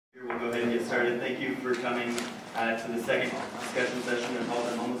go ahead and get started. Thank you for coming to the second discussion session on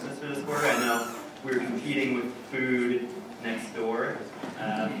health and homelessness for this quarter. I know we're competing with food next door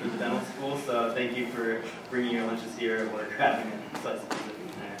for the dental school, so thank you for bringing your lunches here or grabbing a slice of pizza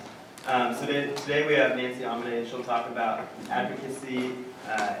from there. So today we have Nancy Amidei, and she'll talk about advocacy,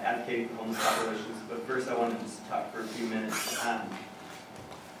 advocating for homeless populations. But first I wanted to just talk for a few minutes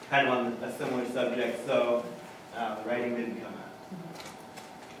kind of on a similar subject. So the writing didn't come out.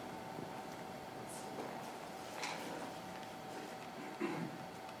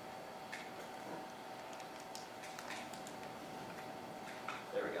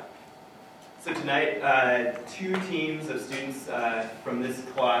 There we go. So tonight, two teams of students from this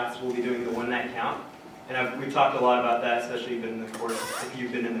class will be doing the one-night count. And we've talked a lot about that, especially if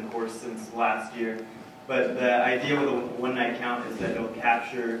you've been in the course since last year. But the idea with a one-night count is that it'll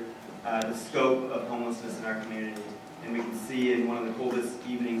capture the scope of homelessness in our community. And we can see in one of the coldest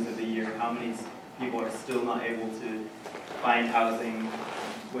evenings of the year how many people are still not able to find housing,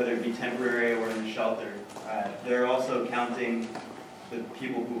 whether it be temporary or in a shelter. They're also counting the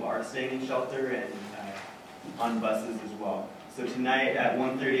people who are staying in shelter and on buses as well. So tonight at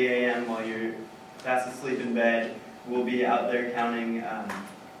 1:30 a.m. while you're fast asleep in bed, we'll be out there counting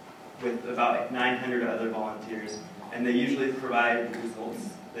with about 900 other volunteers. And they usually provide results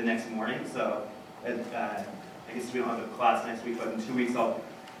the next morning. So I guess we don't have a class next week, but in 2 weeks I'll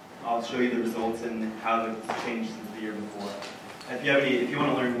show you the results and how it's changed since the year before. If you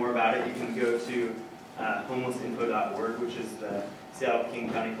want to learn more about it, you can go to homelessinfo.org, which is the Seattle-King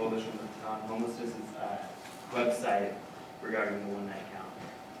County Coalition on Homelessness' website regarding the one-night count.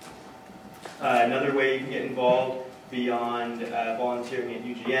 Another way you can get involved beyond volunteering at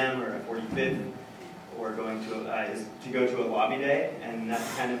UGM or at 45th or going to is to go to a lobby day, and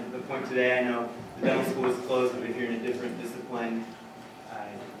that's kind of the point today. I know the dental school is closed, but if you're in a different discipline,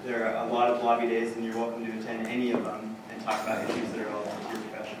 there are a lot of lobby days, and you're welcome to attend any of them and talk about issues that are relevant to your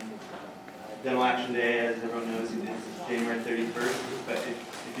profession. Dental Action Day, as everyone knows, is January 31st, but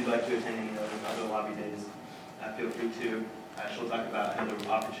if you'd like to attend any other lobby days, feel free to. She'll talk about another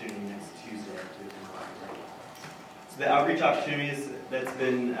opportunity next Tuesday to attend the lobby day. So the outreach opportunities, that's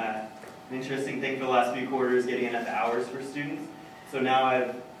been an interesting thing for the last few quarters, getting enough hours for students. So now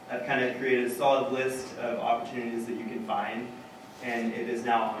I've kind of created a solid list of opportunities that you can find, and it is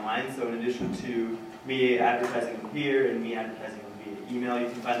now online. So in addition to me advertising them here and me advertising them via email, you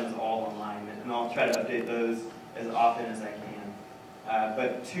can find those all online, and I'll try to update those as often as I can.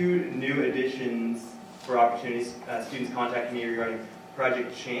 But two new additions for opportunities, students contacted me regarding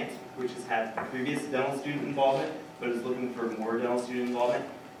Project Chance, which has had previous dental student involvement, but is looking for more dental student involvement.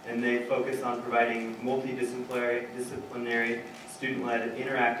 And they focus on providing multidisciplinary, student-led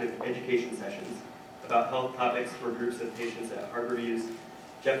interactive education sessions about health topics for groups of patients at Harborview's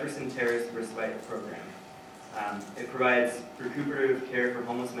Jefferson Terrace Respite Program. It provides recuperative care for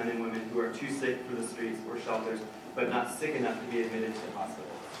homeless men and women who are too sick for the streets or shelters, but not sick enough to be admitted to hospitals.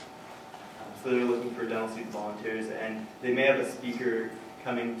 So they're looking for dental student volunteers, and they may have a speaker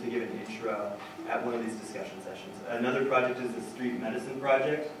coming to give an intro at one of these discussion sessions. Another project is the Street Medicine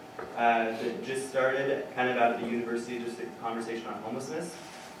Project that just started kind of out of the university, just a conversation on homelessness.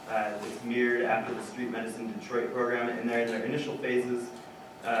 It's mirrored after the Street Medicine Detroit program, and they're in their initial phases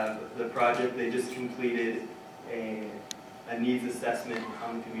of the project. They just completed a needs assessment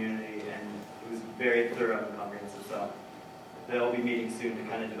on the community, and it was very thorough and comprehensive. So they'll be meeting soon to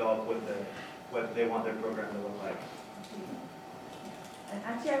kind of develop what they want their program to look like. And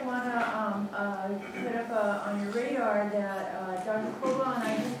actually, I want to put up on your radar that Dr. Kova and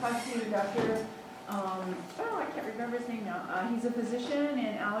I just talked to Dr. I can't remember his name now. He's a physician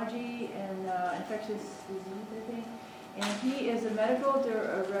in allergy and infectious disease, I think. And he is a medical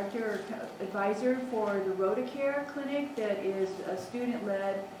director or advisor for the RotaCare clinic that is a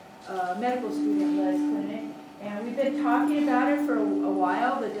student-led, medical student-led clinic. And we've been talking about it for a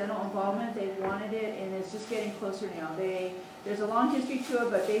while, the dental involvement. They've wanted it, and it's just getting closer now. There's a long history to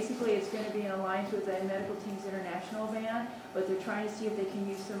it, but basically it's going to be in alliance with the Medical Teams International van, but they're trying to see if they can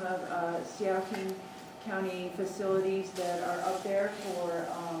use some of Seattle-King County facilities that are up there for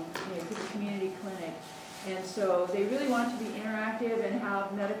the community clinic. And so they really want to be interactive and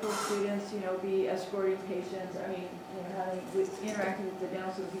have medical students, be escorting patients. I mean, interacting with the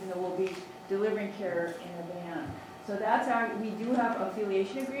dental students, even though we'll be delivering care in a van. So that's we do have an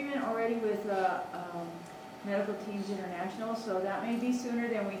affiliation agreement already with Medical Teams International, so that may be sooner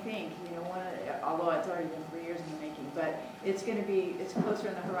than we think. Although it's already been 3 years in the making, but it's closer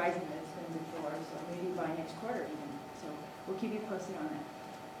on the horizon than it's been before. So maybe by next quarter even. So we'll keep you posted on that.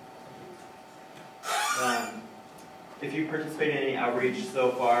 If you participate in any outreach so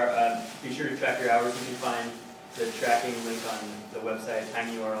far, be sure to track your hours. You can find the tracking link on the website,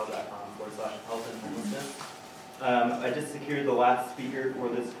 tinyurl.com/health and homelessness. I just secured the last speaker for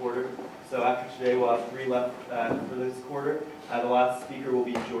this quarter. So after today, we'll have 3 left for this quarter. The last speaker will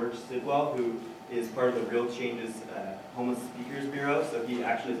be George Sidwell, who is part of the Real Change's Homeless Speakers Bureau. So he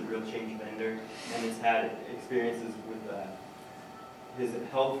actually is a Real Change vendor and has had experiences with his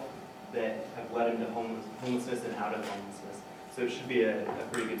health that have led him to homelessness and out of homelessness. So it should be a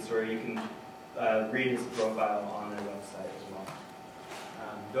pretty good story. You can read his profile on their website as well.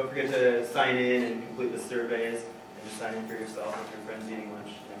 Don't forget to sign in and complete the surveys, and just sign in for yourself if your friend's eating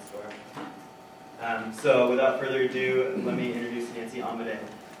lunch next door. So without further ado, let me introduce Nancy Amidei.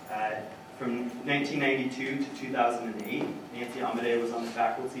 From 1992 to 2008, Nancy Amidei was on the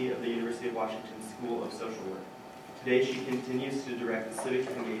faculty of the University of Washington School of Social Work. Today she continues to direct the Civic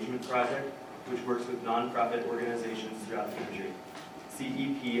Engagement Project, which works with nonprofit organizations throughout the country.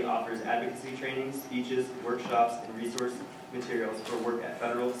 CEP offers advocacy trainings, speeches, workshops, and resource materials for work at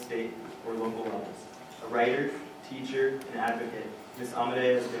federal, state, or local levels. A writer, teacher, and advocate, Ms.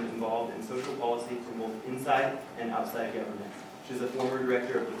 Amidei has been involved in social policy from both inside and outside government. She is a former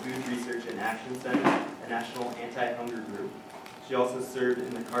director of the Food Research and Action Center, a national anti-hunger group. She also served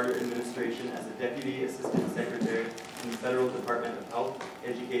in the Carter administration as a Deputy Assistant Secretary in the Federal Department of Health,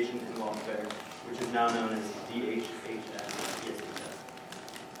 Education, and Welfare, which is now known as DHHS.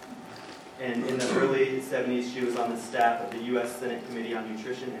 And in the early 70s, she was on the staff of the U.S. Senate Committee on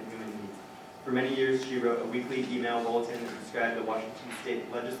Nutrition and Human Needs. For many years, she wrote a weekly email bulletin that described the Washington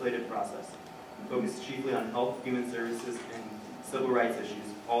state legislative process. Focused chiefly on health, human services, and civil rights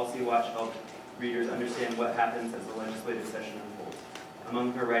issues, Policy Watch helped readers understand what happens as the legislative session unfolds.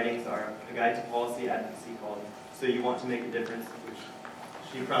 Among her writings are a guide to policy advocacy called So You Want to Make a Difference, which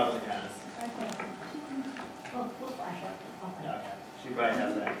she probably has. We'll flash up. Okay. She probably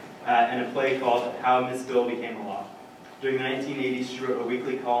has that. And a play called How Miss Bill Became a Law. During the 1980s, she wrote a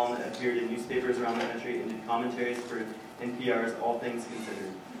weekly column that appeared in newspapers around the country and did commentaries for NPR's All Things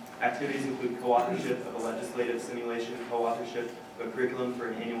Considered. Activities include co-authorship of a legislative simulation, co-authorship of a curriculum for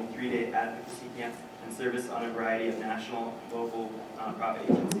an annual 3-day advocacy camp, and service on a variety of national, local, nonprofit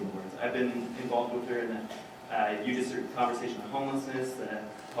agency boards. I've been involved with her in the UDISTRICT Conversation on Homelessness, the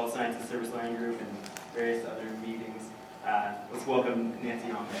Health Sciences Service Learning Group, and various other meetings. Let's welcome Nancy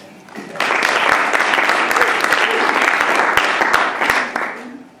Amidei.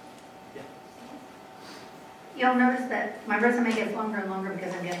 You'll notice that my resume gets longer and longer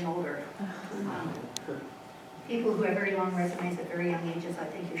because I'm getting older. People who have very long resumes at very young ages, I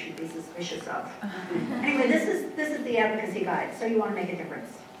think you should be suspicious of. Anyway, this is the advocacy guide, so you want to make a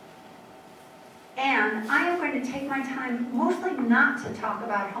difference. And I am going to take my time mostly not to talk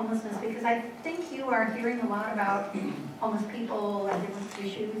about homelessness because I think you are hearing a lot about homeless people and different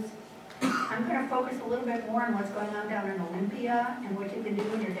issues. I'm going to focus a little bit more on what's going on down in Olympia and what you can do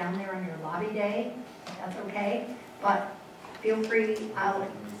when you're down there on your lobby day, if that's okay. But feel free, don't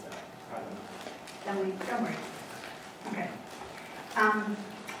worry. Okay.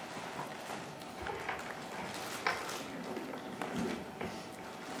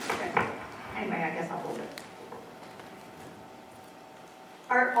 Anyway, I guess I'll hold it.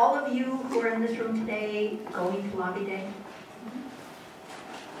 Are all of you who are in this room today going to lobby day?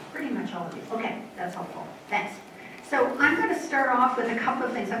 Pretty much all of you. Okay, that's helpful. Thanks. So I'm going to start off with a couple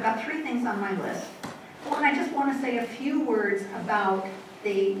of things. I've got 3 things on my list. One, I just want to say a few words about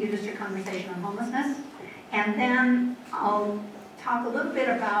the UDISTRICT Conversation on Homelessness. And then I'll talk a little bit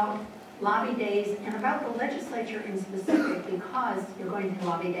about lobby days and about the legislature in specific because you're going to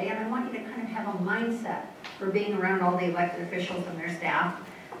lobby day and I want you to kind of have a mindset for being around all the elected officials and their staff.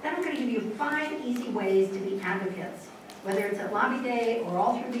 Then I'm going to give you 5 easy ways to be advocates. Whether it's at lobby day or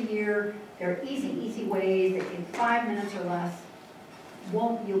all through the year, there are easy ways that take 5 minutes or less.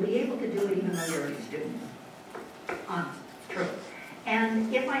 You'll be able to do it even though you're a student. Honest, true.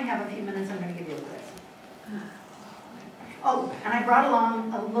 And if I have a few minutes, I'm going to give you a quiz. Oh, and I brought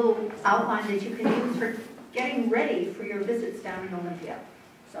along a little outline that you can use for getting ready for your visits down in Olympia.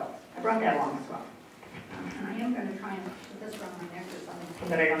 So I brought that along as well. And I am going to try and put this around my neck or something so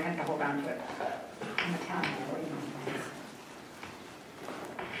that I don't have to hold on to it. I'm Italian, or you know.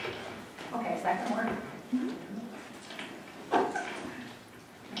 Okay, is that going to work?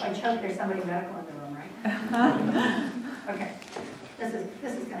 If I choke, there's somebody medical in the room, right? Okay, this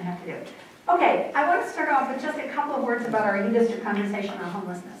is going to have to do. Okay, I want to start off with just a couple of words about our UDISTRICT Conversation on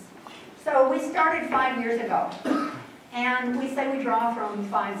Homelessness. So we started 5 years ago, and we say we draw from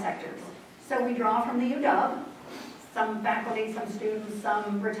 5 sectors. So we draw from the UW, some faculty, some students,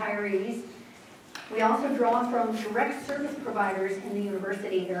 some retirees. We also draw from direct service providers in the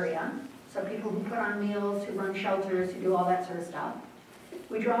university area, so people who put on meals, who run shelters, who do all that sort of stuff.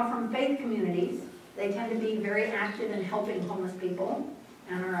 We draw from faith communities. They tend to be very active in helping homeless people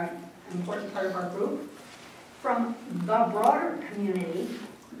and are an important part of our group. From the broader community,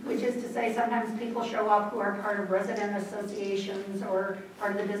 which is to say sometimes people show up who are part of resident associations or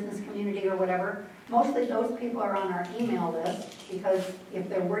part of the business community or whatever. Mostly those people are on our email list because if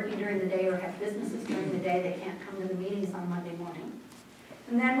they're working during the day or have businesses during the day, they can't come to the meetings on Monday morning.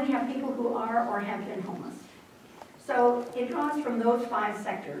 And then we have people who are or have been homeless. So it draws from those 5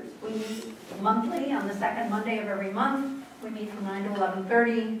 sectors. We meet monthly on the second Monday of every month. We meet from 9 to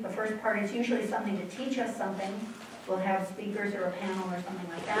 11:30. The first part is usually something to teach us something. We'll have speakers or a panel or something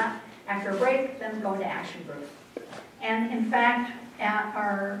like that. After a break, then go into action groups. And in fact, at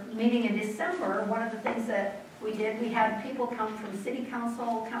our meeting in December, one of the things that we did, we had people come from City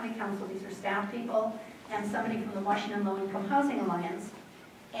Council, County Council, these are staff people, and somebody from the Washington Low Income Housing Alliance.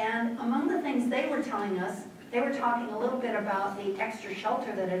 And among the things they were telling us, they were talking a little bit about the extra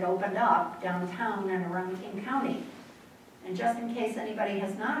shelter that had opened up downtown and around King County. And just in case anybody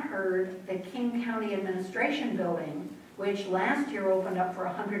has not heard, the King County Administration Building, which last year opened up for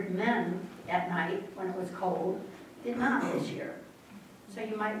 100 men at night when it was cold, did not this year. So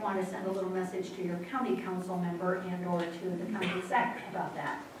you might want to send a little message to your county council member and or to the county exec about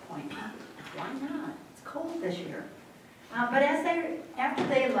that point. Why not? It's cold this year. But after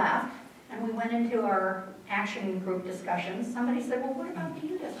they left and we went into our action group discussions, somebody said, well, what about the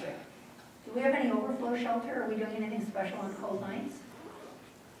U District? Do we have any overflow shelter? Are we doing anything special on cold nights?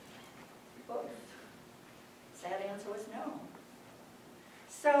 Both. Sad answer was no.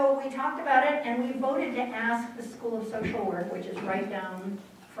 So we talked about it and we voted to ask the School of Social Work, which is right down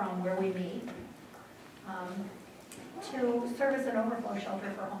from where we meet, to serve as an overflow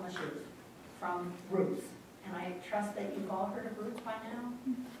shelter for homeless youth from Roots. And I trust that you've all heard of Roots by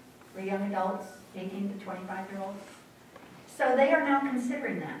now, for young adults, 18 to 25-year-olds. So they are now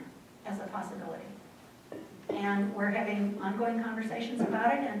considering that as a possibility. And we're having ongoing conversations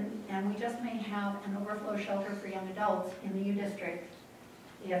about it, and we just may have an overflow shelter for young adults in the U District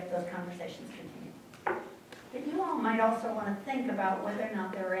if those conversations continue. But you all might also want to think about whether or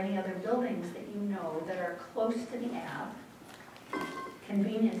not there are any other buildings that you know that are close to the Ave,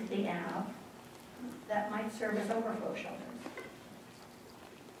 convenient to the Ave, that might serve as overflow shelters.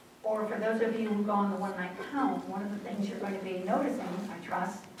 Or for those of you who go on the one-night count, one of the things you're going to be noticing, I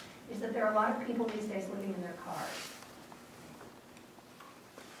trust, is that there are a lot of people these days living in their cars.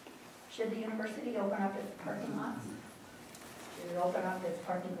 Should the university open up its parking lots? Should it open up its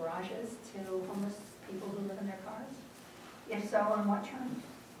parking garages to homeless people who live in their cars? If so, on what terms?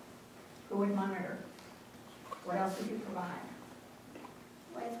 Who would monitor? What else would you provide?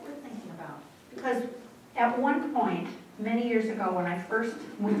 Well, it's worth thinking about. Because at one point, many years ago, when I first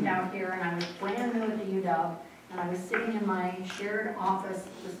moved out here and I was brand new at the UW, and I was sitting in my shared office,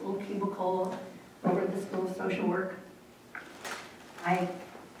 this little cubicle over at the School of Social Work, I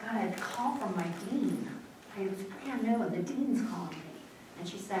got a call from my dean. I was brand new, and the dean's calling me. And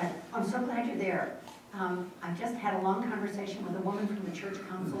she said, I'm so glad you're there. I just had a long conversation with a woman from the church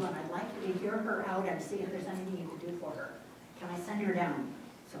council, and I'd like you to hear her out and see if there's anything you can do for her. Can I send her down?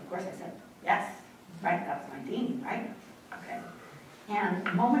 So of course I said, yes, right, that's my dean, right? Okay.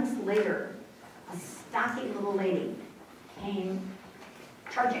 And moments later, a stocky little lady came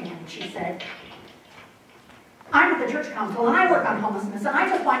charging in. She said, I'm at the church council and I work on homelessness, and I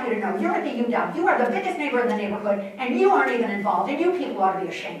just want you to know you're at the UW. You are the biggest neighbor in the neighborhood and you aren't even involved, and you people ought to be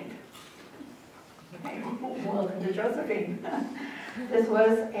ashamed. Okay. Welcome to Josephine. This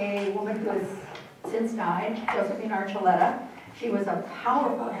was a woman who has since died, Josephine Archuleta. She was a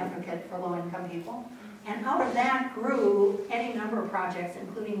powerful advocate for low-income people. And out of that grew any number of projects,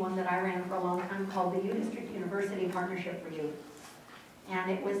 including one that I ran for a long time called the U District University Partnership for Youth. And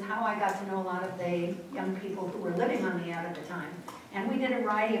it was how I got to know a lot of the young people who were living on the Ave at the time. And we did a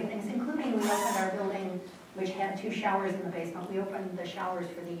variety of things, including we opened our building, which had 2 showers in the basement. We opened the showers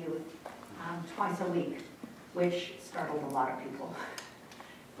for the youth twice a week, which startled a lot of people.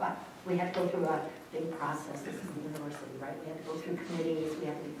 But we had to go through a big process. This is the university, right? We had to go through committees. We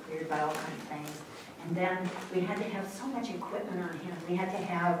had to be cleared by all kinds of things. And then we had to have so much equipment on hand. We had to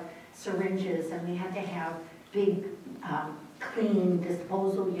have syringes, and we had to have big clean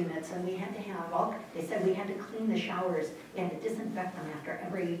disposal units, and we had to have all, they said we had to clean the showers. We had to disinfect them after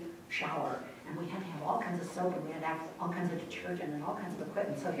every shower. And we had to have all kinds of soap, and we had to have all kinds of detergent and all kinds of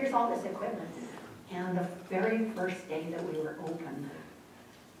equipment. So here's all this equipment. And the very first day that we were open,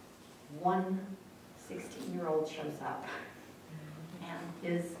 one 16-year-old shows up. And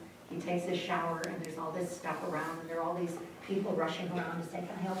he takes his shower, and there's all this stuff around, and there are all these people rushing around to say, can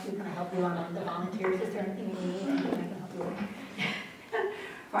I help you? Can I help you? I'm one of the volunteers. Is there anything you need? Anything I can help you with?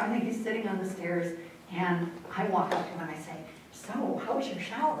 Finally, he's sitting on the stairs, and I walk up to him and I say, so, how was your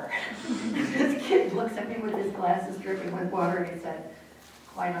shower? This kid looks at me with his glasses dripping with water, and he said,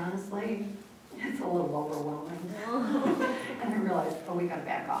 quite honestly, it's a little overwhelming. And I realized, oh, we got to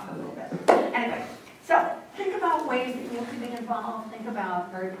back off a little bit. Anyway, so think about ways that you could be involved. Think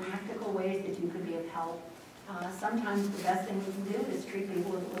about very practical ways that you could be of help. Sometimes the best thing we can do is treat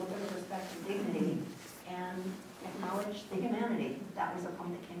people with a little bit of respect and dignity and acknowledge the humanity. That was a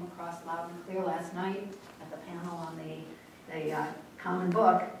point that came across loud and clear last night at the panel on the Common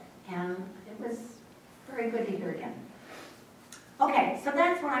Book, and it was very good to hear again. Okay, so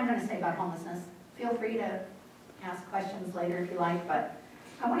that's what I'm going to say about homelessness. Feel free to ask questions later if you like, but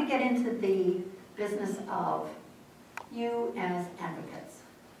I want to get into the business of you as advocates.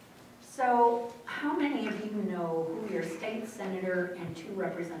 So how many of you know who your state senator and 2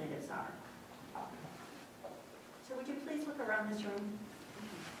 representatives are? So would you please look around this room?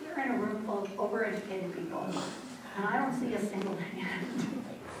 We're in a room full of overeducated people, and I don't see a single hand.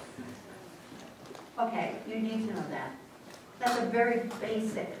 Okay, you need to know that. That's a very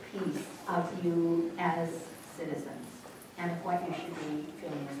basic piece of you as citizens and of what you should be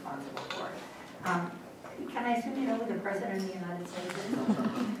feeling responsible for. Can I assume you know who the President of the United States is?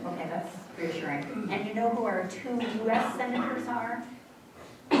 Okay, that's reassuring. And you know who our 2 U.S. senators are?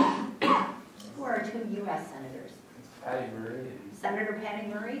 Who are our 2 U.S. senators? Patty Murray. Senator Patty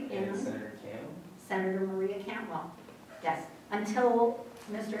Murray And Senator Campbell. Senator Maria Cantwell. Yes. Until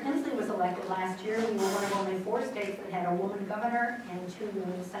Mr. Inslee was elected last year, we were one of only 4 states that had a woman governor and 2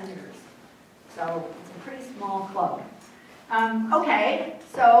 women senators. So it's a pretty small club. Okay,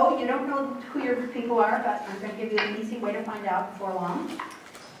 so you don't know who your people are, but I'm going to give you an easy way to find out before long.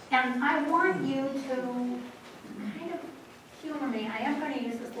 And I want you to kind of humor me. I am going to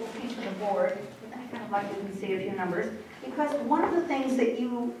use this little piece of the board. I kind of like you can see a few numbers. Because one of the things that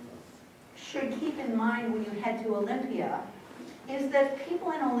you should keep in mind when you head to Olympia is that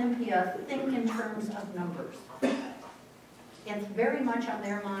people in Olympia think in terms of numbers. It's very much on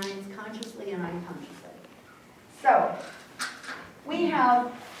their minds, consciously and unconsciously. So, we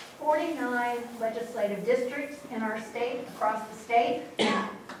have 49 legislative districts in our state, across the state. And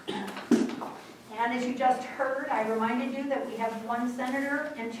as you just heard, I reminded you that we have 1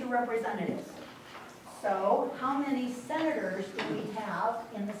 senator and 2 representatives. So, how many senators do we have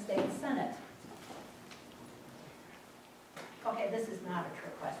in the state Senate? Okay, this is not a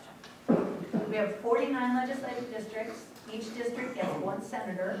trick question. We have 49 legislative districts. Each district gets 1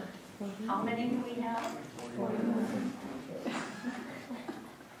 senator. How many do we have? 41.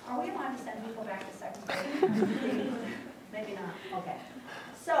 Are we allowed to send people back to 2nd grade? Maybe not. Okay.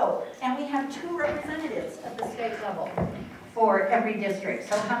 So, and we have 2 representatives at the state level for every district.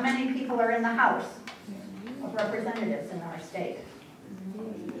 So how many people are in the House of Representatives in our state?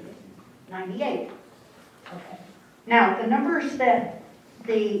 98. Okay. Now, the numbers that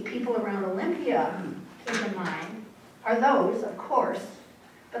the people around Olympia keep in mind are those, of course,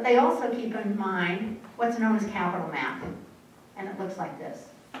 but they also keep in mind what's known as capital map. And it looks like this.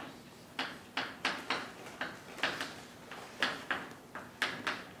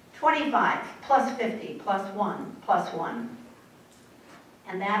 $25 plus 50 plus 1 plus 1.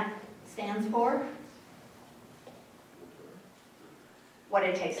 And that stands for what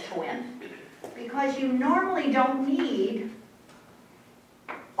it takes to win. Because you normally don't need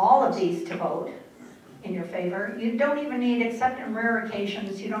all of these to vote in your favor. You don't even need, except in rare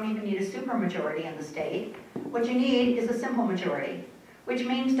occasions, you don't even need a supermajority in the state. What you need is a simple majority, which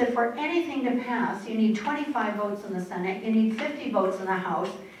means that for anything to pass, you need 25 votes in the Senate, you need 50 votes in the House,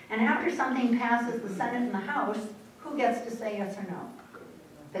 and after something passes the Senate and the House, who gets to say yes or no?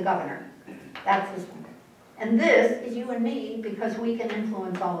 The governor. That's this one. And this is you and me because we can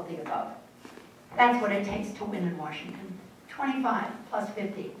influence all of the above. That's what it takes to win in Washington. 25 plus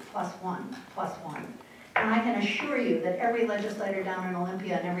 50 plus 1 plus 1. And I can assure you that every legislator down in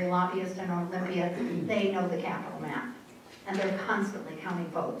Olympia and every lobbyist in Olympia, they know the capital map. And they're constantly counting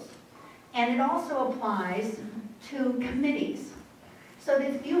votes. And it also applies to committees. So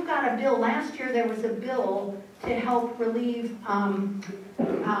that if you've got a bill, last year there was a bill to help relieve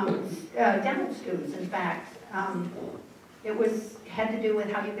dental students, in fact. It had to do with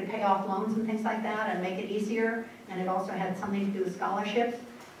how you could pay off loans and things like that and make it easier, and it also had something to do with scholarships.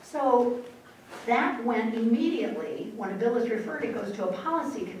 So that went immediately, when a bill is referred, it goes to a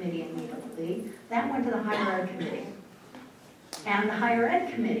policy committee immediately. That went to the higher ed committee. And the higher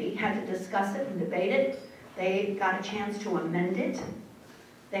ed committee had to discuss it and debate it. They got a chance to amend it.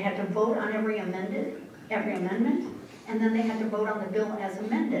 They had to vote on every amendment, and then they had to vote on the bill as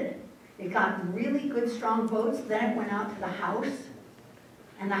amended. It got really good, strong votes, then it went out to the House,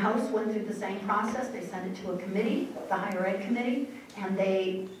 and the House went through the same process. They sent it to a committee, the Higher Ed Committee, and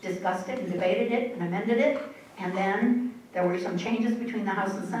they discussed it and debated it and amended it, and then there were some changes between the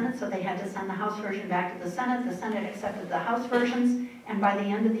House and Senate, so they had to send the House version back to the Senate. The Senate accepted the House versions, and by the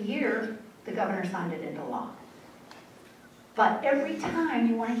end of the year, the governor signed it into law. But every time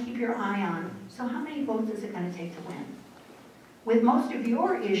you want to keep your eye on, so how many votes is it going to take to win? With most of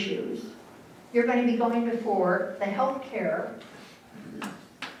your issues, you're going to be going before the Healthcare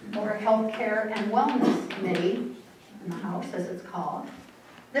or Healthcare and Wellness Committee in the House, as it's called.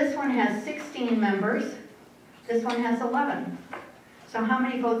 This one has 16 members. This one has 11. So how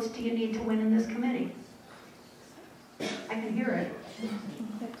many votes do you need to win in this committee? I can hear it.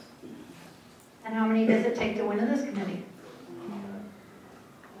 And how many does it take to win in this committee?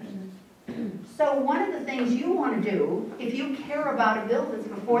 So one of the things you want to do, if you care about a bill that's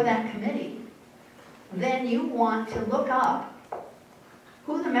before that committee, then you want to look up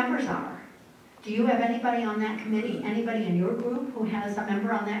who the members are. Do you have anybody on that committee, anybody in your group who has a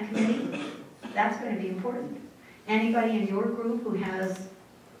member on that committee? That's going to be important. Anybody in your group who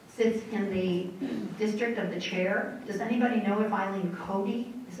sits in the district of the chair? Does anybody know if Eileen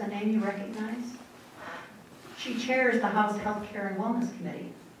Cody is a name you recognize? She chairs the House Healthcare and Wellness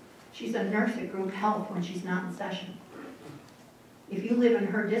Committee. She's a nurse at Group Health when she's not in session. If you live in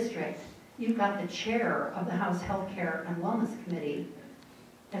her district, you've got the chair of the House Healthcare and Wellness Committee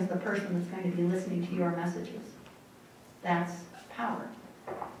as the person that's going to be listening to your messages. That's power.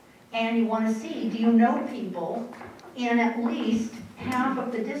 And you want to see, do you know people in at least half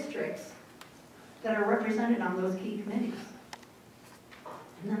of the districts that are represented on those key committees?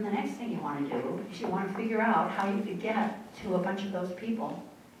 And then the next thing you want to do is you want to figure out how you could get to a bunch of those people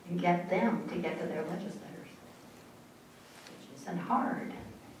and get them to get to their legislators, which isn't hard.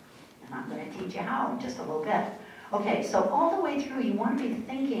 And I'm going to teach you how in just a little bit. Okay, so all the way through, you want to be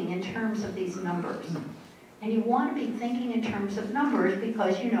thinking in terms of these numbers. And you want to be thinking in terms of numbers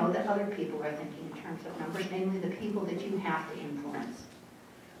because you know that other people are thinking in terms of numbers, namely the people that you have to influence.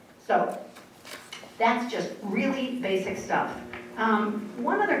 So that's just really basic stuff.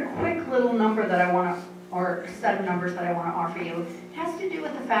 One other quick little number that I want to, or set of numbers that I want to offer you, has to do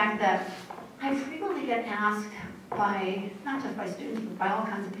with the fact that I frequently get asked by, not just by students, but by all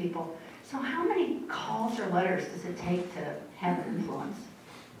kinds of people, so how many calls or letters does it take to have influence?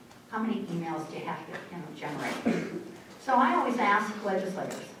 How many emails do you have to generate? So I always ask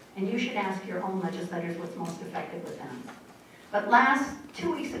legislators, and you should ask your own legislators what's most effective with them. But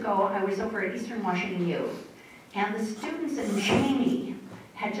 2 weeks ago, I was over at Eastern Washington U, and the students in Cheney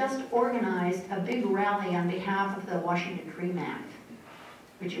had just organized a big rally on behalf of the Washington Dream Act,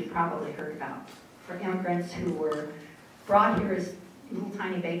 which you've probably heard about, for immigrants who were brought here as little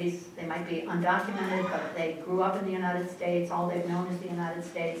tiny babies. They might be undocumented, but they grew up in the United States. All they've known is the United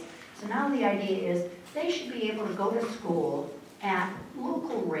States. So now the idea is they should be able to go to school at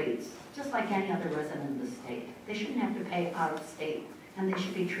local rates, just like any other resident of the state. They shouldn't have to pay out of state, and they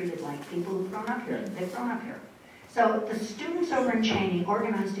should be treated like people who've grown up here. They've grown up here. So the students over in Cheney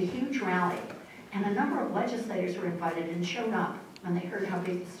organized a huge rally, and a number of legislators were invited and showed up when they heard how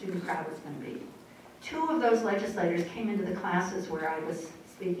big the student crowd was going to be. 2 of those legislators came into the classes where I was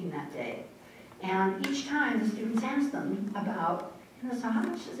speaking that day. And each time the students asked them about, so how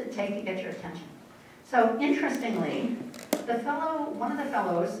much does it take to get your attention? So interestingly, one of the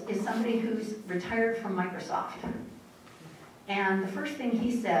fellows is somebody who's retired from Microsoft. And the first thing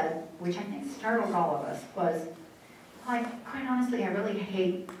he said, which I think startled all of us, was, quite honestly, I really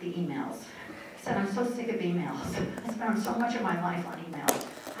hate the emails. He said, I'm so sick of emails. I spend so much of my life on emails.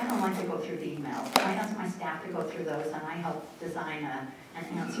 I don't like to go through the emails. I ask my staff to go through those, and I help design an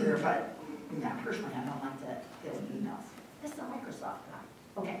answer, but personally, I don't like to deal with emails. This is a Microsoft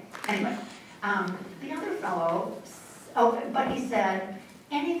guy. Okay, anyway. The other fellow, but he said,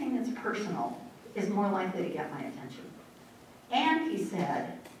 anything that's personal is more likely to get my attention. And he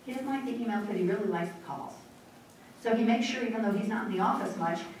said, he doesn't like the emails, but he really likes the calls. So he makes sure, even though he's not in the office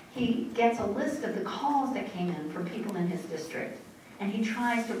much, he gets a list of the calls that came in from people in his district. And he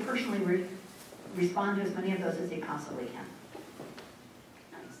tries to personally respond to as many of those as he possibly can.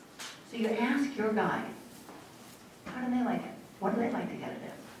 Nice. So you ask your guy, how do they like it? What do they like to get it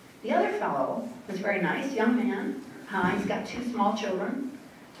in? The other fellow was very nice, young man. He's got 2 small children,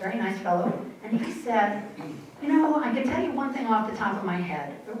 very nice fellow. And he said, I can tell you one thing off the top of my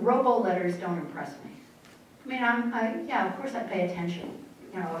head. The robo letters don't impress me. I mean, yeah, of course I pay attention.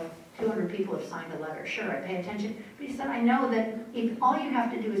 If 200 people have signed a letter. Sure, I pay attention. But he said, I know that if all you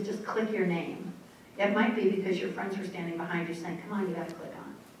have to do is just click your name. It might be because your friends were standing behind you saying, come on, you got to click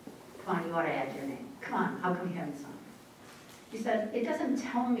on. Come on, you ought to add your name. Come on, how come you haven't signed? He said, it doesn't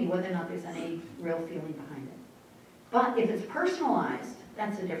tell me whether or not there's any real feeling behind it. But if it's personalized,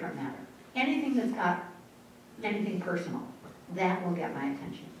 that's a different matter. Anything that's got anything personal, that will get my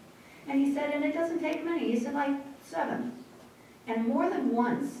attention. And he said, and it doesn't take many. He said, like 7. And more than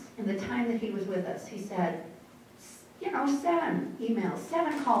once in the time that he was with us, he said, 7 emails,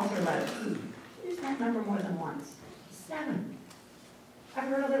 7 calls or letters. Use that number more than once. 7. I've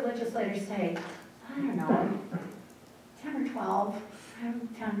heard other legislators say, I don't know, 10 or 12,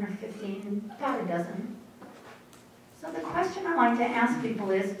 10 or 15, about a dozen. So the question I like to ask people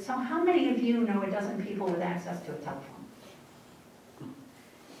is, so how many of you know a dozen people with access to a telephone?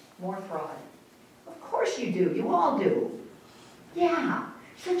 More fraud. Of course you do. You all do. Yeah.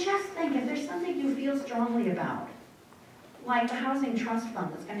 So just think, if there's something you feel strongly about, like the Housing Trust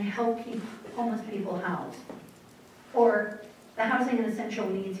Fund that's going to help keep homeless people housed, or the Housing and Essential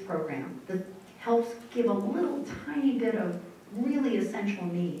Needs Program that helps give a little tiny bit of really essential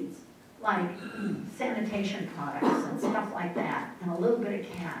needs, like sanitation products and stuff like that, and a little bit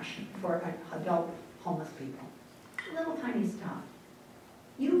of cash for adult homeless people. Little tiny stuff.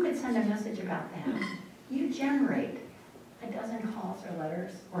 You could send a message about that. You generate a dozen calls or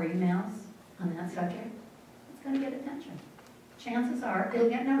letters or emails on that subject, it's going to get attention. Chances are it'll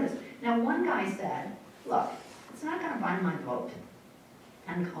get noticed. Now, one guy said, look, it's not going to buy my vote.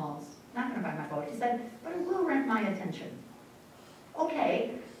 10 calls, not going to buy my vote. He said, but it will rent my attention.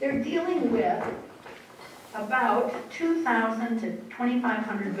 Okay, they're dealing with about 2,000 to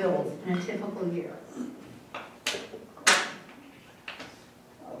 2,500 bills in a typical year.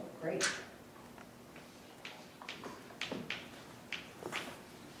 Oh, great.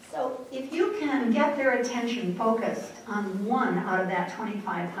 So if you can get their attention focused on one out of that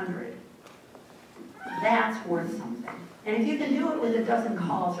 2,500, that's worth something. And if you can do it with a dozen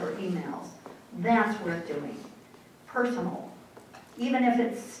calls or emails, that's worth doing. Personal. Even if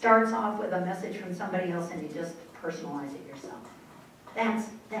it starts off with a message from somebody else and you just personalize it yourself.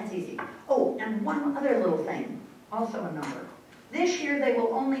 That's easy. Oh, and one other little thing, also a number. This year they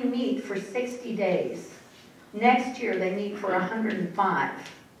will only meet for 60 days. Next year they meet for 105.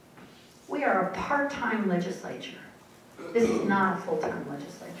 We are a part-time legislature. This is not a full-time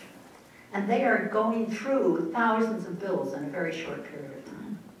legislature. And they are going through thousands of bills in a very short period of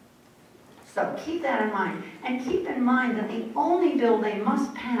time. So keep that in mind. And keep in mind that the only bill they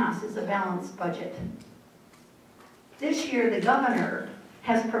must pass is a balanced budget. This year, the governor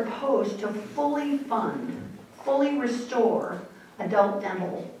has proposed to fully fund, fully restore adult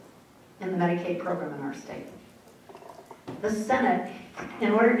dental in the Medicaid program in our state. The Senate,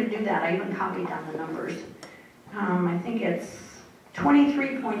 in order to do that, I even copied down the numbers. I think it's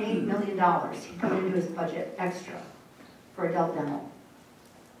 $23.8 million he put into his budget extra for adult dental.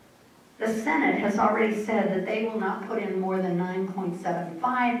 The Senate has already said that they will not put in more than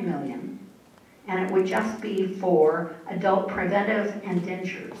 $9.75 million, and it would just be for adult preventive and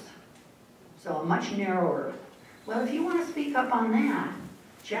dentures. So a much narrower. Well, if you want to speak up on that,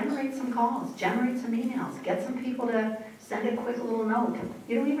 generate some calls, generate some emails, get some people to send a quick little note.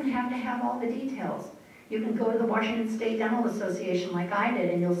 You don't even have to have all the details. You can go to the Washington State Dental Association like I did,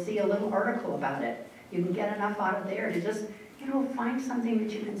 and you'll see a little article about it. You can get enough out of there to just, find something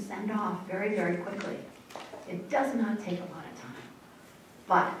that you can send off very, very quickly. It does not take a lot of time,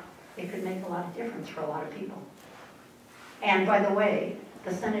 but it could make a lot of difference for a lot of people. And by the way,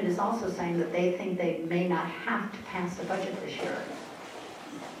 the Senate is also saying that they think they may not have to pass the budget this year,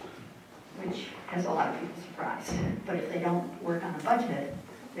 which has a lot of people surprised. But if they don't work on a budget,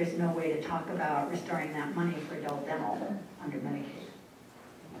 there's no way to talk about restoring that money for adult dental under Medicaid.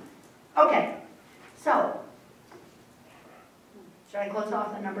 Okay, so, should I close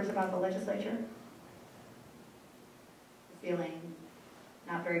off the numbers about the legislature? Feeling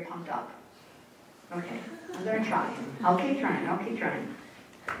not very pumped up? Okay, I'm going to try. I'll keep trying.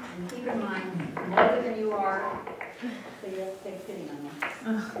 And keep in mind, I'm older than you are, so you have to take pity on me.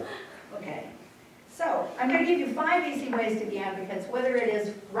 Okay. So, I'm going to give you 5 easy ways to be advocates, whether it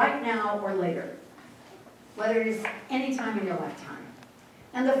is right now or later. Whether it is any time in your lifetime.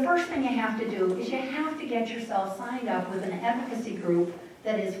 And the first thing you have to do is you have to get yourself signed up with an advocacy group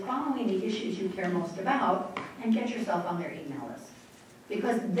that is following the issues you care most about, and get yourself on their email list.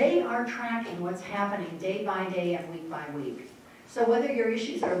 Because they are tracking what's happening day by day and week by week. So whether your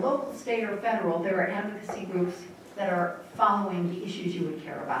issues are local, state, or federal, there are advocacy groups that are following the issues you would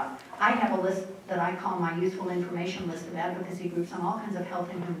care about. I have a list that I call my useful information list of advocacy groups on all kinds of health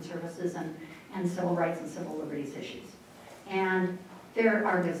and human services and civil rights and civil liberties issues. And there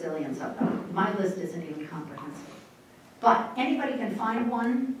are gazillions of them. My list isn't even comprehensive. But anybody can find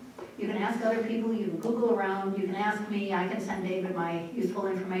one. You can ask other people, you can Google around, you can ask me, I can send David my useful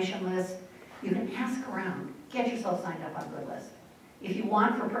information list. You can ask around, get yourself signed up on a good list. If you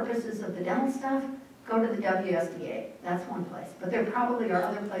want, for purposes of the dental stuff, go to the WSDA, that's one place. But there probably are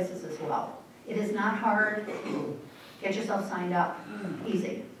other places as well. It is not hard, get yourself signed up,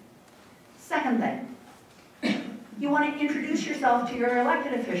 easy. Second thing, you want to introduce yourself to your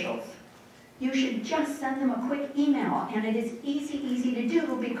elected officials. You should just send them a quick email, and it is easy to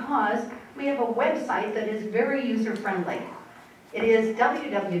do because we have a website that is very user-friendly. It is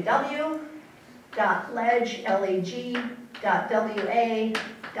www.leg.wa.gov.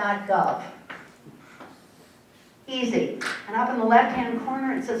 Easy. And up in the left-hand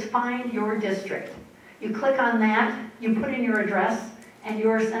corner it says Find Your District. You click on that, you put in your address, and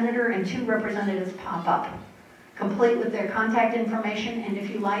your senator and 2 representatives pop up, complete with their contact information, and if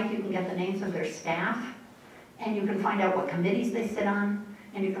you like, you can get the names of their staff, and you can find out what committees they sit on,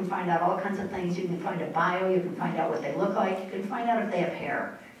 and you can find out all kinds of things. You can find a bio, you can find out what they look like, you can find out if they have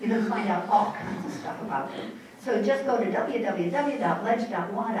hair, you can find out all kinds of stuff about them. So just go to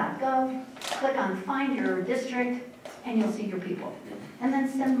www.ledge.wa.gov, click on Find Your District, and you'll see your people. And then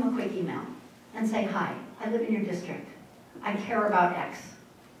send them a quick email and say, hi, I live in your district. I care about X.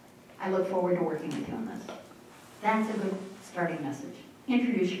 I look forward to working with you on this. That's a good starting message.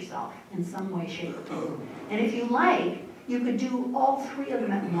 Introduce yourself in some way, shape, or form. And if you like, you could do all 3 of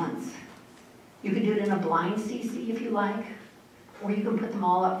them at once. You could do it in a blind CC if you like, or you can put them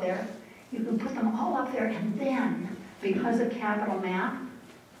all up there. You can put them all up there, and then, because of capital map,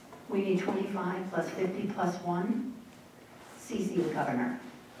 we need 25 plus 50 plus 1. CC the governor.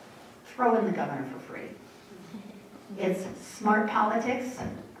 Throw in the governor for free. It's smart politics.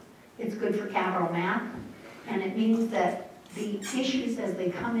 It's good for capital map. And it means that the issues as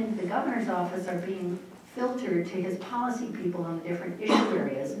they come into the governor's office are being filtered to his policy people on the different issue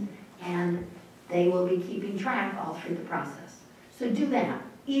areas, and they will be keeping track all through the process. So do that.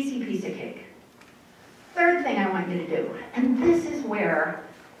 Easy piece of cake. Third thing I want you to do, and this is where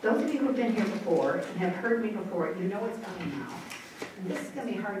those of you who have been here before and have heard me before, you know what's coming now. And this is going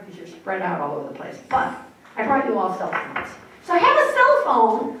to be hard because you're spread out all over the place, but I brought you all cell phones. So have a cell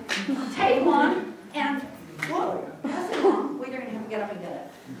phone, take one, and whoa, pass it along. Well, you're going to have to get up and get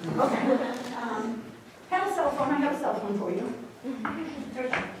it. Okay. Have a cell phone. I have a cell phone for you.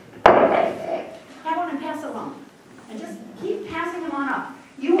 Okay. Have one and pass it along. And just keep passing them on up.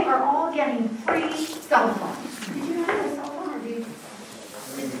 You are all getting free cell phones. Did you not have a cell phone, or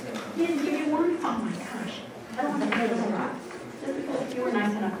didn't give you one? Oh my gosh. I don't want to pay this a lot. Just because you were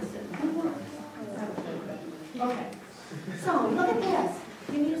nice enough to sit. Okay. So, look at this.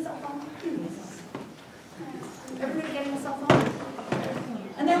 You need a cell phone? You need a cell phone. Everybody getting a cell phone?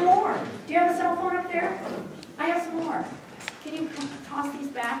 And there are more. Do you have a cell phone up there? I have some more. Can you toss these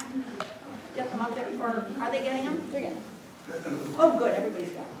back and get them up there? Or are they getting them? They're getting them. Oh, good. Everybody's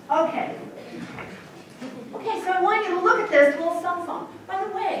got them. Okay. Okay, so I want you to look at this little cell phone. By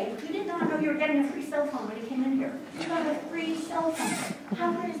the way, you did not know you were getting a free cell phone when you came in here. You got a free cell phone.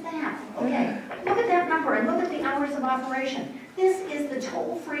 How good is that? Okay, look at that number and look at the hours of operation. This is the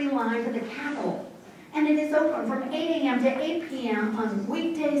toll-free line to the Capitol. And it is open from 8 a.m. to 8 p.m. on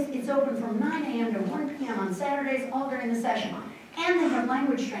weekdays. It's open from 9 a.m. to 1 p.m. on Saturdays, all during the session. And they have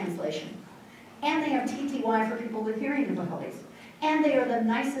language translation. And they have TTY for people with hearing difficulties. And they are the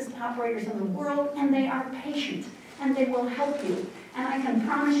nicest operators in the world, and they are patient, and they will help you. And I can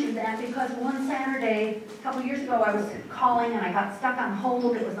promise you that because one Saturday, a couple years ago, I was calling and I got stuck on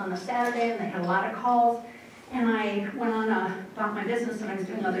hold. It was on a Saturday, and they had a lot of calls. And I went on about my business, and I was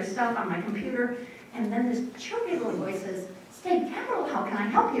doing other stuff on my computer. And then this chirpy little voice says, State Capitol, how can I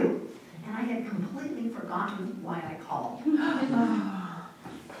help you? And I had completely forgotten why I called.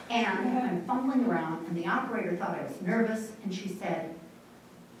 And I'm fumbling around, and the operator thought I was nervous, and she said,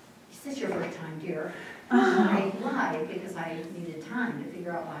 "Is this your first time, dear?" I lied because I needed time to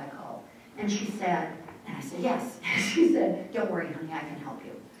figure out why I called. And she said, and I said, yes. She said, "Don't worry, honey, I can help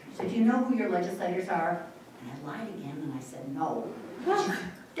you." So do you know who your legislators are? And I lied again, and I said, no. She said,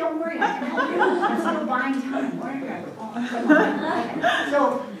 "Don't worry, I can help you. I'm still buying time."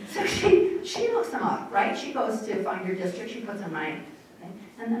 So she looks them up, right? She goes to Find Your District, she puts in my,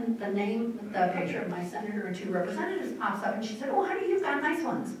 and then the name, the picture of my senator and 2 representatives pops up, and she said, "Oh, honey, you've got nice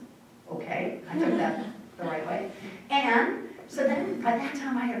ones." Okay, I took that the right way. And so then, by that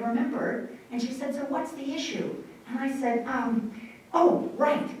time I had remembered, and she said, "So what's the issue?" And I said, oh,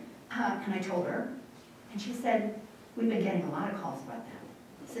 right. And I told her, and she said, we've been getting a lot of calls about that.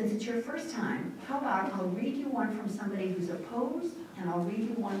 Since it's your first time, how about I'll read you one from somebody who's opposed, and I'll read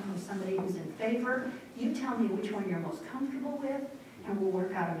you one from somebody who's in favor. You tell me which one you're most comfortable with, and we'll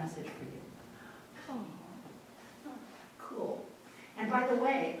work out a message for you. Oh, cool. And by the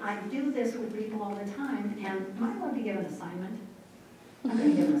way, I do this with people all the time, and am I allowed to give an assignment? I'm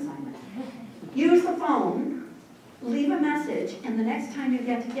going to give an assignment. Use the phone, leave a message, and the next time you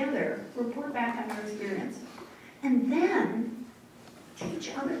get together, report back on your experience. And then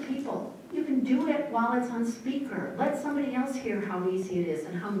teach other people. You can do it while it's on speaker. Let somebody else hear how easy it is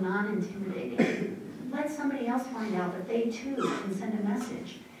and how non-intimidating. Let somebody else find out that they too can send a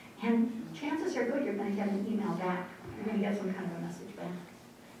message. And chances are good you're going to get an email back. You're going to get some kind of a message back.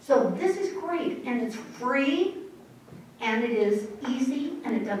 So this is great, and it's free, and it is easy,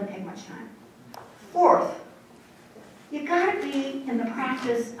 and it doesn't take much time. Fourth, you got to be in the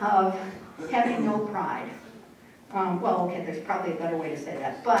practice of having no pride. Well, okay, there's probably a better way to say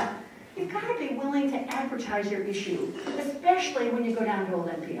that, but you've got to be willing to advertise your issue, especially when you go down to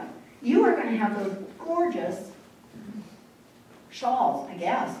Olympia. You are going to have those gorgeous shawls, I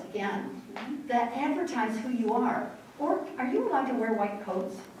guess, again, that advertise who you are. Or are you allowed to wear white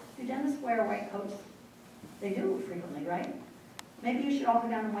coats? Do dentists wear white coats? They do frequently, right? Maybe you should all go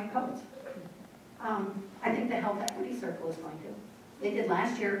down in white coats. I think the Health Equity Circle is going to. They did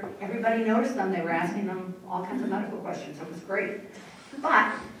last year. Everybody noticed them. They were asking them all kinds of medical questions. It was great.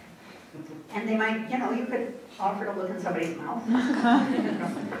 But, and they might, you know, you could offer to look in somebody's mouth.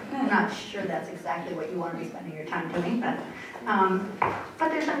 I'm not sure that's exactly what you want to be spending your time doing, but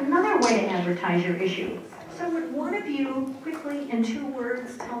there's another way to advertise your issue. So would one of you quickly, in 2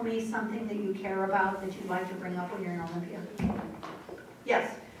 words, tell me something that you care about that you'd like to bring up when you're in Olympia?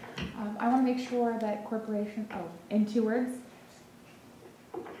 Yes? I want to make sure that in 2 words.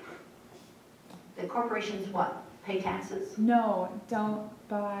 The corporations what? Pay taxes? No, don't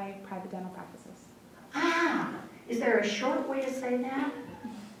buy private dental practices. Ah! Is there a short way to say that?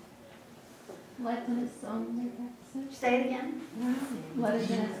 Let dentists own their practices. Say it again. Let a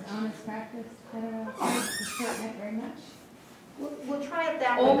dentist own his practice. I don't know if to shorten it very much. We'll try it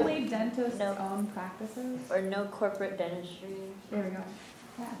that way. Only dentists own practices? Or no corporate dentistry. There we go.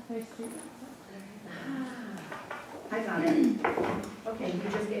 Yeah, there's 2. I got it. Okay, you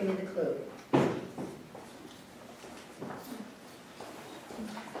just gave me the clue.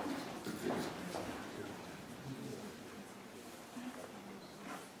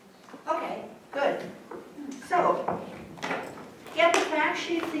 Okay, good. So, get the fact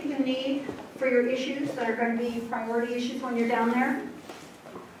sheets that you need for your issues that are going to be priority issues when you're down there.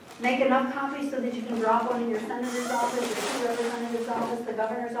 Make enough copies so that you can drop one in your senator's office, your state representative's office, the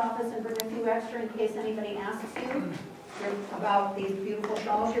governor's office, and bring a few extra in case anybody asks you about these beautiful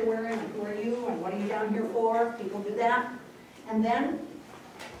shawls you're wearing, and who are you, and what are you down here for? People do that. And then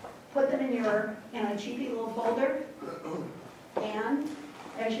put them in a cheapy little folder, and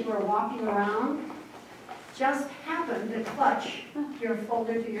as you are walking around, just happen to clutch your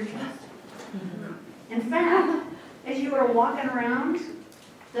folder to your chest. In fact, as you are walking around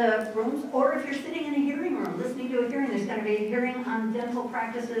the rooms, or if you're sitting in a hearing room, listening to a hearing, there's going to be a hearing on dental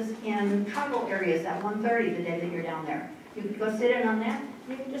practices in tribal areas at 1:30 the day that you're down there. You can go sit in on that,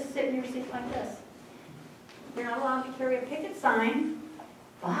 and you can just sit in your seat like this. You're not allowed to carry a picket sign,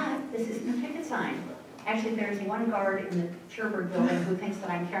 but this isn't a picket sign. Actually, there's one guard in the Sherburne building who thinks that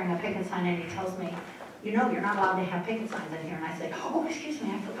I'm carrying a picket sign, and he tells me, you know, you're not allowed to have picket signs in here. And I say, oh, excuse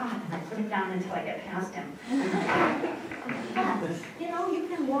me, I forgot. And I put it down until I get past him. But, you know, you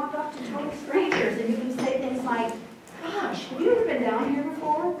can walk up to total strangers and you can say things like, gosh, have you ever been down here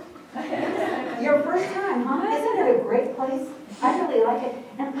before? Your first time, huh? Isn't it a great place? I really like it.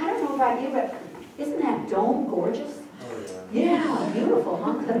 And I don't know about you, but isn't that dome gorgeous? Yeah, beautiful,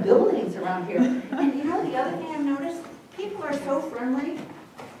 huh? The buildings around here. And you know, the other thing I've noticed, people are so friendly.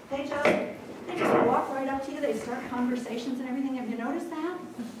 They just walk right up to you. They start conversations and everything. Have you noticed that?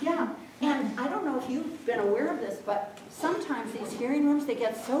 Yeah. And I don't know if you've been aware of this, but sometimes these hearing rooms, they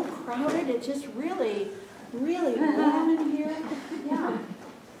get so crowded, it just really, really warm in here. Yeah.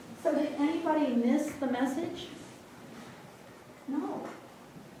 So did anybody miss the message? No.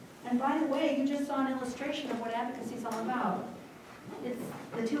 And by the way, you just saw an illustration of what advocacy is all about. It's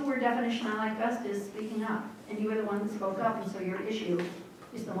the 2-word definition I like best is speaking up. And you were the one that spoke up, and so your issue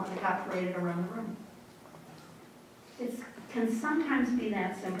is the one that got paraded around the room. It can sometimes be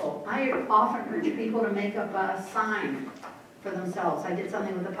that simple. I often urge people to make up a sign for themselves. I did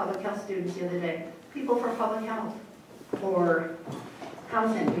something with the public health students the other day. People for public health or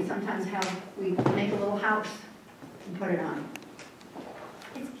housing. We sometimes we make a little house and put it on.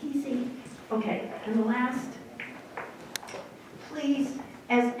 It's easy. Okay, and the last, please,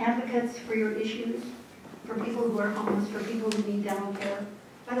 as advocates for your issues, for people who are homeless, for people who need dental care.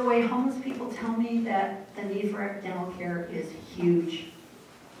 By the way, homeless people tell me that the need for dental care is huge.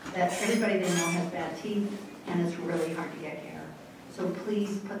 That everybody they know has bad teeth, and it's really hard to get care. So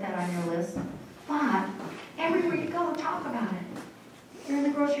please put that on your list. But everywhere you go, talk about it. You're in the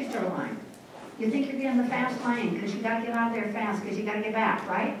grocery store line. You think you're getting the fast lane because you got to get out of there fast because you got to get back,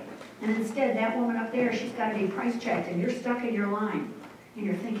 right? And instead, that woman up there, she's got to be price checked, and you're stuck in your line. And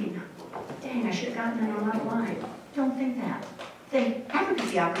you're thinking, dang, I should have gotten in another line. Don't think that. Think,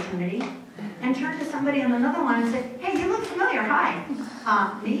 advocate the opportunity, and turn to somebody on another line and say, hey, you look familiar, hi.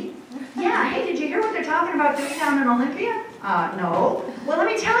 Me? Yeah, hey, did you hear what they're talking about doing down in Olympia? No. Well, let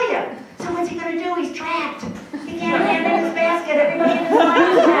me tell you. So what's he going to do? He's trapped. He can't hand in his basket. Everybody in his line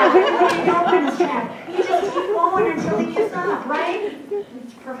is trapped. Everybody in the open is trapped. You just keep going until he gives up, right?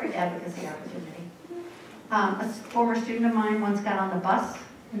 It's perfect advocacy opportunity. A former student of mine once got on the bus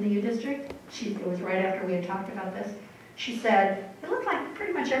in the U District. It was right after we had talked about this. She said, it looked like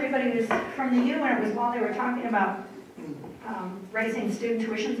pretty much everybody was from the U, and it was while they were talking about raising student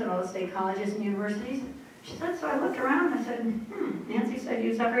tuitions at all the state colleges and universities. She said, so I looked around and I said, Nancy said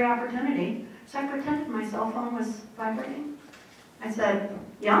use every opportunity. So I pretended my cell phone was vibrating. I said,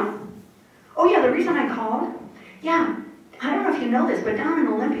 yeah? Oh yeah, the reason I called? Yeah, I don't know if you know this, but down in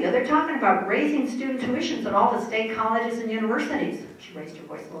Olympia, they're talking about raising student tuitions at all the state colleges and universities. She raised her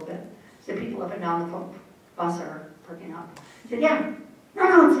voice a little bit. Said people up and down the bus are perking up. I said, yeah.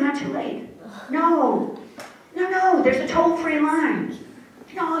 No, it's not too late. No, there's a toll-free line.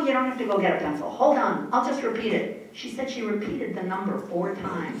 No, you don't have to go get a pencil. Hold on, I'll just repeat it. She said she repeated the number 4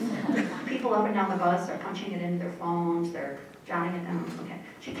 times. People up and down the bus are punching it into their phones, they're jotting it down. Okay.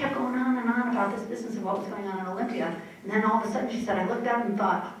 She kept going on and on about this business of what was going on in Olympia. And then all of a sudden she said, I looked up and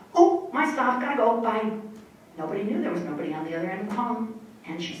thought, oh, my stop, gotta go, bye. Nobody knew there was nobody on the other end of the phone.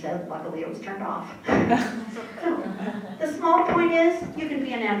 And she said, luckily it was turned off. So, the small point is, you can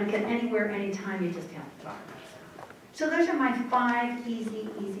be an advocate anywhere, anytime, you just have to talk. So those are my 5 easy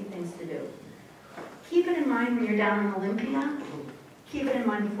things to do. Keep it in mind when you're down in Olympia. Keep it in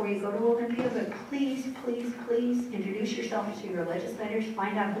mind before you go to Olympia, but please introduce yourself to your legislators,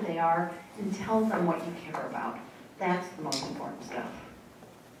 find out who they are, and tell them what you care about. That's the most important stuff.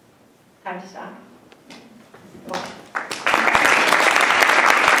 Time to stop.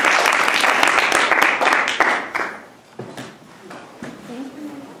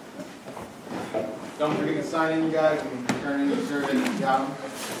 Don't forget to sign in, guys, and turn in the survey if you got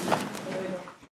them.